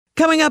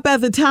Coming up at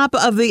the top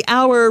of the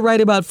hour,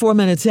 right about 4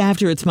 minutes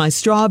after, it's my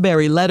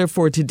strawberry letter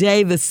for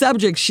today. The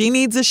subject, she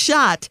needs a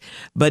shot,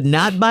 but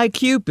not by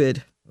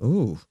Cupid.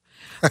 Ooh.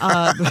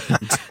 What?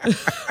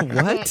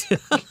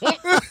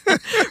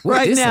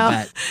 Right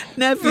now,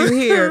 Nephew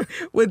here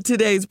with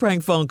today's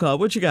prank phone call.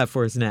 What you got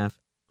for us, Neff?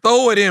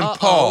 Throw it in,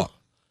 Paul.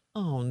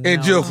 Oh, no.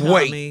 And just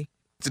Tommy. wait.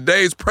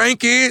 Today's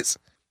prank is,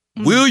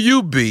 will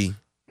you be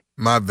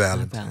my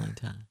Valentine? My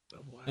Valentine.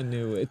 I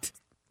knew it.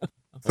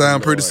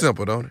 Sound pretty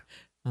simple, don't it?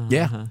 Uh-huh.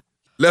 Yeah.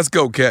 Let's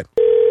go, Cat.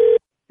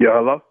 Yeah,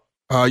 hello?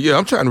 Yeah,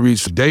 I'm trying to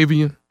reach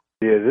Davian.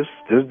 Yeah, this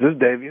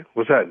Davian.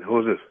 What's happening?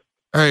 Who's this?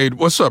 Hey,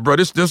 what's up, bro?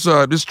 This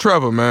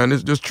Trevor, man.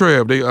 This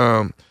Trev.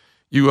 I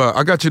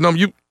got your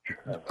number.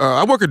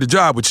 I work at the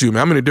job with you,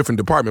 man. I'm in a different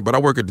department, but I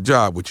work at the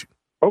job with you.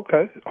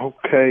 Okay.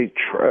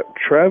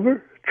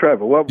 Trevor.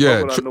 What would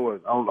I know?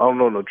 I don't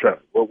know no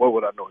Trevor. What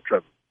would I know of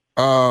Trevor?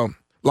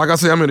 Like I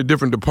said, I'm in a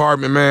different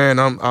department, man.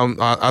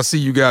 I see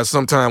you guys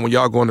sometime when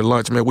y'all going to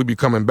lunch, man. We be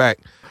coming back,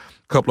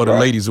 a couple of the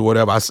ladies or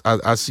whatever.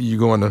 I see you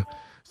going to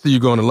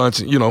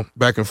lunch,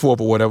 back and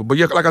forth or whatever. But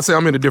yeah, like I said,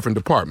 I'm in a different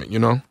department,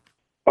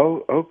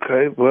 Oh,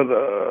 okay. Well,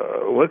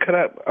 what could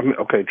I mean,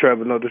 okay,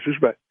 Trevor, no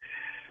disrespect.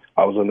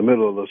 I was in the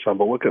middle of something,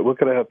 but what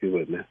could I help you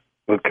with, man?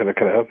 Can I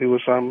help you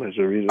with something? Is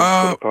there a reason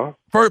for the call?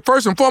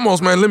 First and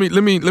foremost, man, let me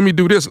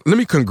do this. Let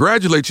me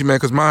congratulate you, man,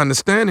 because my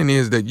understanding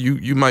is that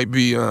you might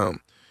be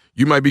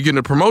getting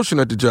a promotion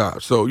at the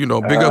job. So, big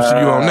ups to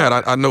you on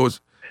that. I know it's,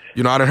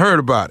 I done heard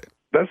about it.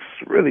 That's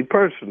really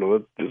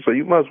personal. So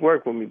you must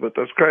work with me, but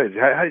that's crazy.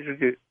 How did you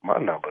get my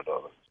number,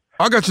 though?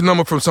 I got your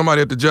number from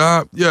somebody at the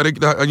job. Yeah, I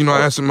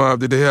asked them,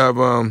 did they have,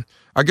 I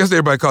guess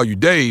everybody call you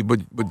Dave, but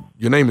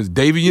your name is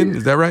Davian,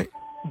 is that right?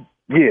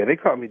 Yeah, they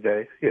call me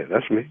Dave. Yeah,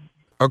 that's me.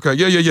 Okay,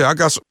 yeah. I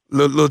got some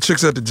little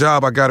chicks at the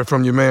job. I got it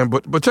from you, man.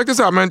 But check this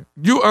out, man.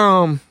 You,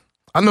 I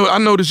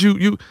noticed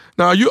you,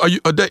 now are you,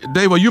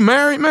 Dave, are you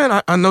married,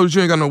 man? I noticed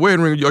you ain't got no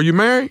wedding ring. Are you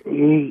married?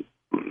 Am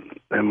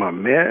I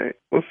married?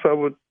 What's up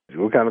with,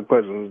 what kind of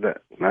question is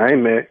that? I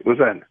ain't married. What's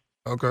that?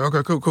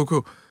 Okay,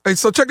 cool. Hey,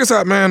 so check this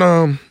out, man.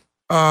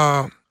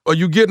 Are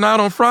you getting out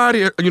on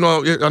Friday? I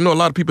know a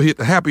lot of people hit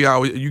the happy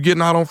hour. Are you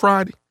getting out on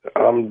Friday?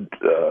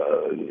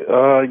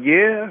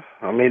 Yeah.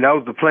 I mean, that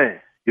was the plan.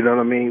 You know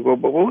what I mean? Well,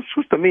 but what's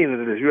the meaning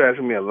of this? You're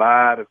asking me a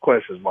lot of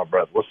questions, my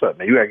brother. What's up,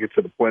 man? You gotta get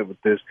to the point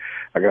with this.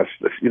 I got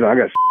to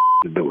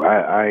do.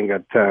 I ain't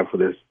got time for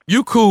this.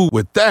 You cool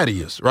with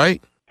Thaddeus,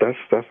 right? That's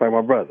like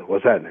my brother.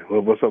 What's happening?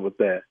 What's up with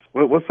that?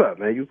 What's up,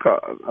 man? You call?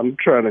 I'm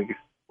trying to.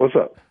 What's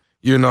up?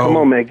 Come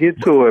on, man. Get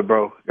to it,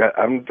 bro.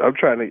 I'm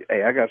trying to.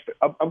 Hey,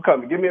 I'm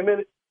coming. Give me a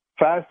minute.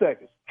 5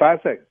 seconds.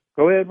 5 seconds.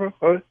 Go ahead, bro.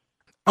 Go ahead.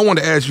 I want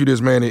to ask you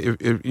this, man. If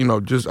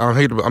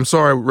I'm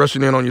sorry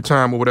rushing in on your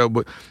time or whatever,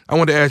 but I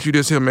want to ask you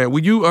this here, man.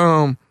 Will you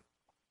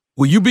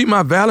be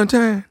my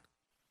Valentine?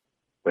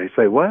 Wait,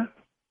 say what?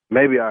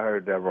 Maybe I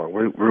heard that wrong.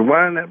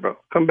 Rewind that, bro.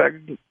 Come back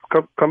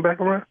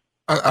around.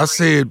 I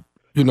said,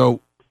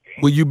 will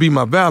you be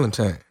my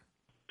Valentine?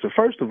 So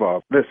first of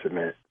all, listen,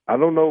 man. I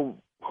don't know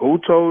who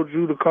told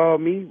you to call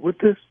me with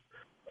this.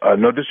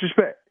 No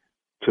disrespect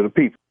to the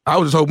people. I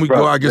was just hoping we could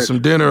go out and get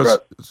some dinner,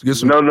 get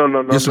some no,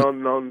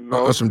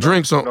 some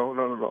drinks on. No.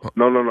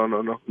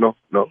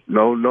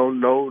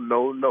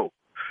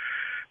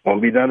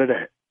 Won't be none of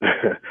that.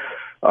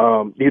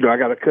 I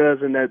got a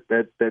cousin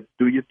that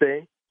do your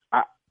thing.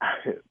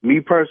 Me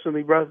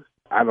personally, brother,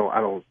 I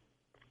don't.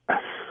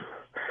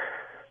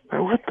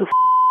 Man, what the?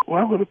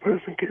 Why would a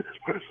person get this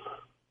person?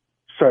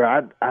 Sir,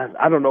 I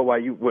don't know why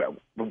you. Wait,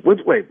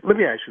 let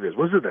me ask you this: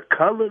 was it the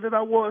color that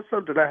I wore, or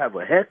something? Did I have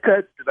a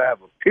haircut? Did I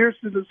have a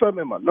piercing or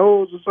something in my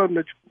nose or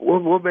something?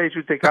 What made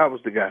you think I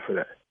was the guy for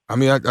that? I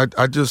mean, I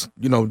just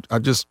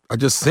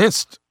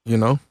sensed,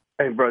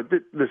 Hey, bro,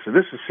 listen,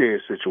 this is a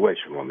serious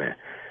situation, my man.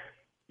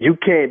 You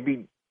can't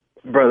be,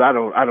 brother. I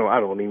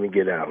don't even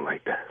get out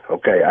like that.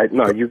 Okay, I'm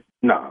not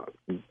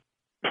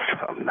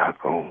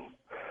gonna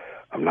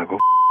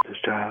this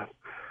job.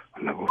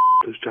 I'm not gonna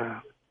this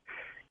job.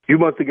 You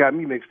must have got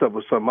me mixed up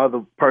with some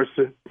other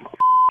person.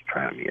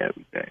 Trying me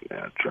everything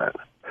now.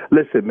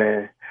 Listen,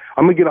 man,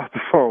 I'm gonna get off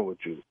the phone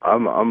with you.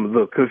 I'm a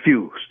little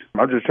confused.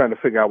 I'm just trying to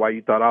figure out why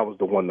you thought I was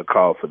the one to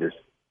call for this.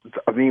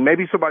 I mean,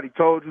 maybe somebody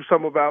told you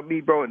something about me,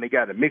 bro, and they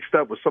got it mixed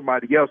up with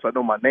somebody else. I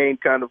know my name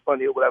kind of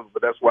funny or whatever,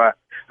 but that's why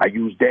I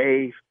use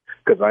Dave,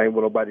 because I ain't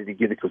want nobody to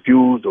get it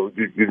confused, or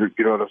you know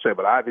what I'm saying.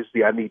 But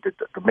obviously, I need to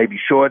maybe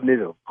shorten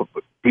it or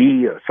put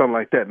D or something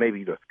like that,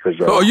 maybe.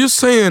 So are you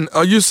saying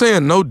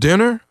no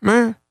dinner,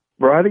 man?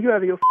 Bro, how do you out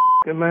of your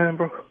f***ing mind,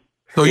 bro?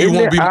 So you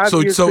won't be bro.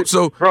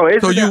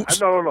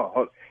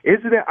 No.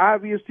 Isn't it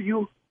obvious to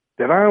you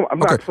that I'm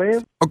not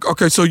playing?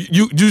 Okay, so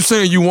you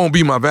saying you won't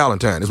be my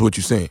Valentine is what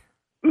you're saying?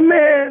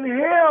 Man,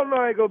 hell no,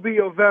 I ain't gonna be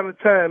your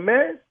Valentine,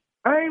 man.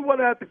 I ain't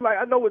wanna have to,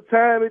 I know what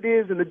time it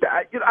is, and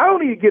I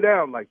don't even get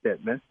down like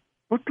that, man.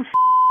 What the f***?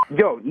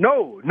 Yo,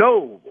 no.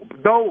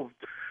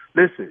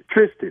 Listen,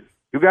 Tristan,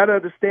 you gotta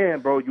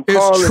understand, bro.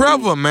 It's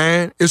Trevor,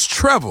 man. It's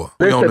Trevor.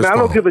 Listen, I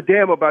don't give a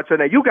damn about your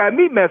name. You got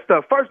me messed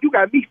up. First, you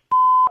got me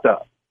f***ed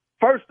up.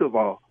 First of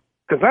all,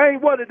 Because I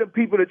ain't one of the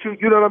people that you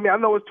know what I mean? I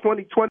know it's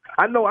 2020.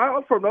 I know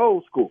I'm from the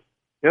old school.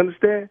 You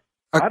understand?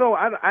 I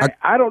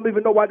don't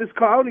even know why this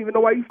call. I don't even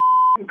know why you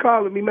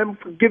calling me, man,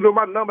 for giving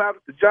my number out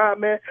at the job,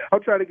 man.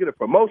 I'm trying to get a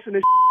promotion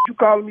and you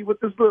calling me with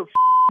this little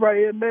right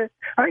here, man.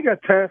 I ain't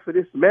got time for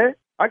this, man.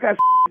 I got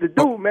to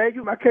do, man.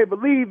 I can't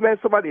believe, man,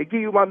 somebody will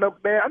give you my number,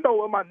 man. I know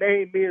what my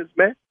name is,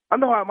 man. I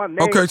know how my name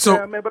is,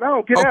 man, but I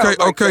don't get out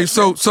like that,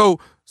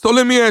 so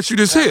let me ask you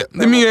this here.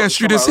 Let me ask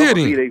you this here,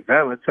 then. You be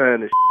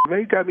Valentine and man.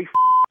 You got me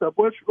up.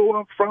 Where'd you go where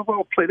I'm from? I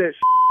don't play that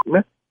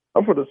man.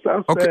 I'm from the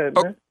South Side,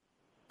 man.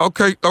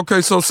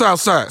 Okay, so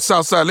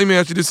Southside, let me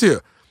ask you this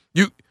here.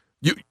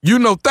 You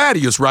know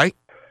Thaddeus, right?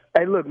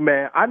 Hey, look,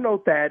 man, I know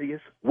Thaddeus.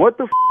 What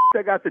the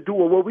that got to do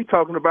with what we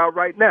talking about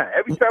right now?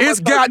 Every time you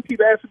keep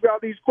asking me all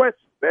these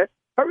questions, man.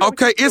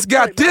 Okay, it's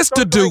got this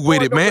to do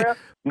with it, man.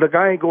 Look,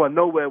 I ain't going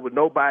nowhere with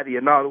nobody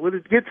and all.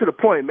 Let's get to the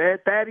point, man.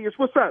 Thaddeus,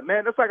 what's up,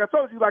 man? That's like I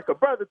told you, like a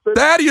brother to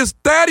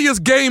Thaddeus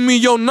gave me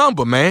your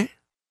number, man.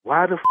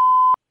 Why the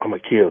I'm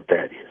going to kill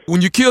Thaddeus?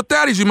 When you kill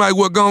Thaddeus, you might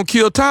well go and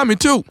kill Tommy,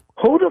 too.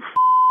 Who the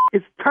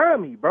is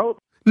Tommy, bro?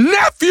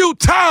 Nephew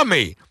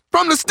Tommy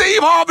from the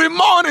Steve Harvey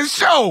Morning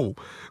Show.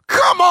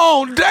 Come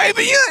on,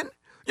 Davian.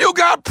 You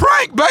got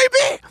pranked,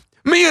 baby.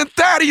 Me and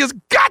Thaddeus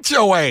got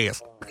your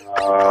ass.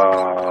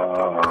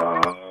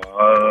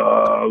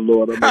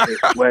 Lord, I'm in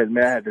sweat,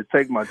 man. I had to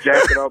take my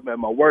jacket off, man,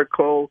 my work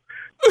clothes.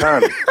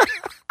 Tommy.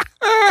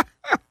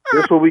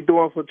 This what we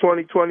doing for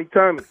 2020,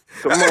 Tommy.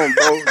 Come on,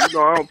 bro. You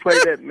know I don't play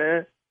that,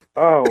 man.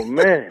 Oh,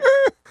 man.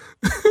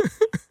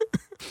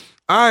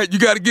 All right, you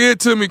got to get it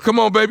to me. Come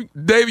on, baby.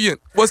 Davian,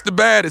 what's the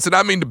baddest, and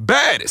I mean the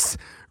baddest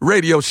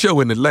radio show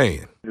in the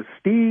land? The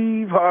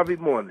Steve Harvey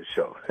Morning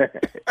Show.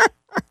 But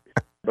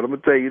I'm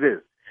going to tell you this.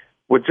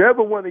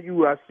 Whichever one of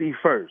you I see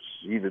first,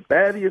 either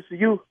Thaddeus or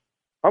you,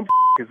 I'm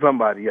f***ing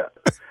somebody up.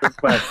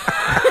 But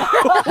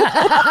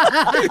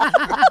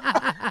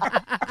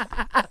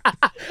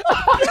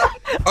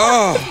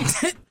oh,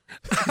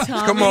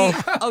 Tommy, come on.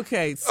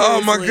 Okay.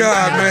 Oh, my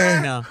God,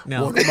 man.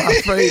 No. One of my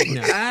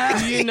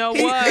favorites. You know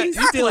what? You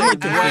still with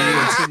the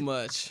way too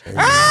much.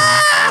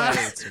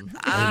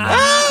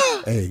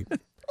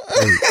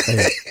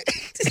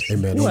 Hey,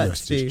 man, don't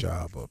mess Steve? this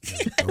job up, man.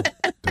 Don't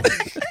do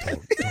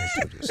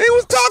this. He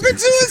was talking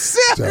to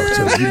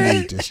himself. You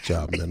need this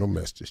job, man. Don't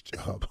mess this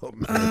job up,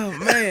 man. Oh,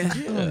 man.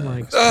 Oh,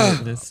 my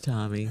goodness,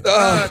 Tommy.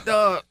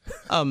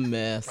 A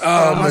mess.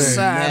 Oh, My man.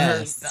 side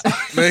hurts.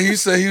 Man, he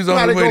said he was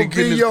on his way to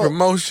getting his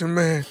promotion,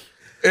 man.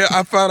 Yeah,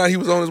 I found out he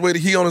was on his way to.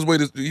 He was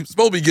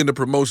supposed to be getting a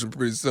promotion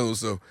pretty soon.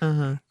 So,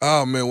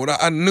 oh man, when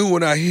I knew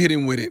when I hit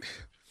him with it.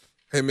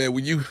 Hey man,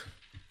 will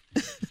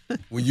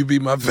you be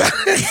my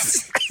Valentine?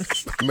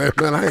 Man,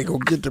 I ain't gonna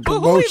get the Who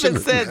promotion.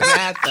 even said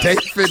that, though? They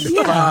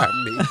finna fire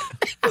me.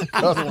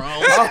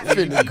 I'm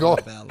finna go.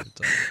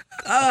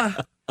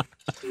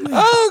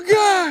 Oh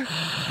God!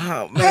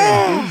 Oh,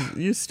 man.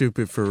 You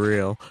stupid for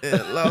real.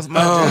 Lost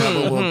my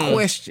job over a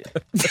question.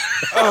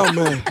 Oh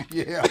man!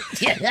 Yeah.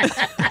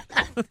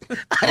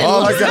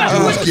 All I gotta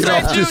do is get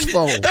off this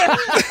phone.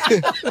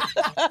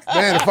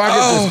 Man, if I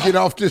could just get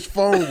off this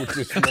phone with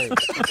this man.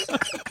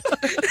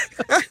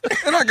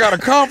 And I got a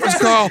conference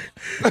call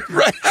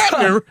right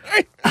after.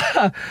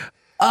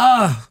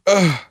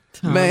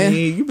 Tommy, Man.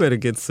 you better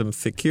get some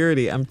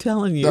security. I'm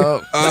telling you.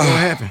 It's gonna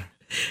happen.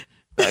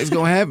 It's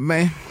gonna happen,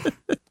 man.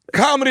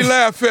 Comedy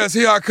Laugh Fest,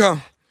 here I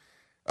come.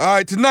 All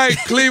right, tonight,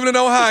 Cleveland,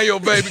 Ohio,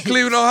 baby.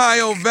 Cleveland,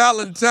 Ohio,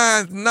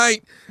 Valentine's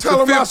night.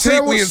 Tell the him I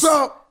said 15th, what's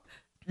up.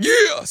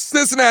 Yeah,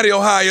 Cincinnati,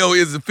 Ohio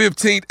is the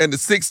 15th and the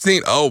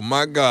 16th. Oh,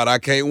 my God, I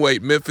can't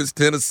wait. Memphis,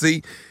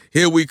 Tennessee,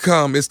 here we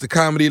come. It's the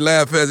Comedy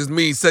Laugh Fest. It's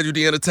me, Cedric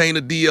the Entertainer,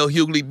 D.L.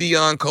 Hughley,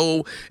 Dion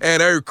Cole,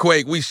 and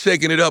Earthquake. We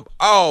shaking it up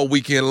all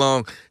weekend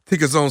long.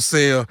 Tickets on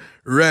sale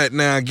right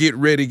now. Get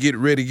ready,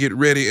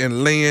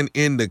 and laying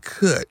in the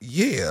cut.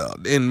 Yeah,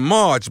 in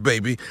March,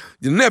 baby.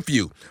 Your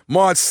nephew,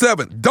 March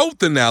 7th,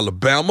 Dothan,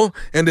 Alabama,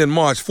 and then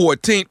March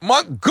 14th,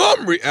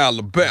 Montgomery,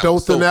 Alabama.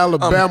 Dothan,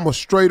 Alabama,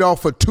 straight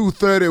off of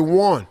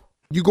 231.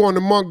 You going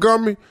to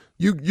Montgomery,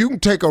 you can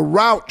take a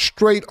route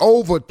straight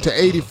over to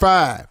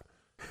 85.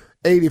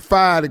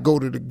 85 to go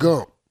to the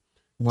Gump.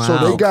 Wow. So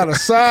they got a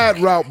side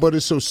route, but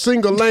it's a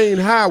single lane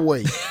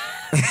highway.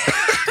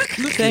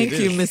 Thank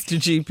you, Mr.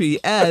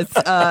 GPS.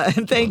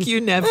 And thank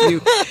you,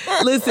 nephew.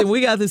 Listen,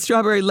 we got the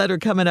strawberry letter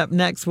coming up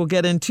next. We'll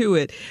get into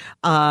it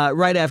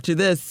right after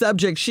this.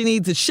 Subject, she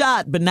needs a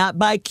shot, but not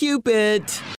by Cupid.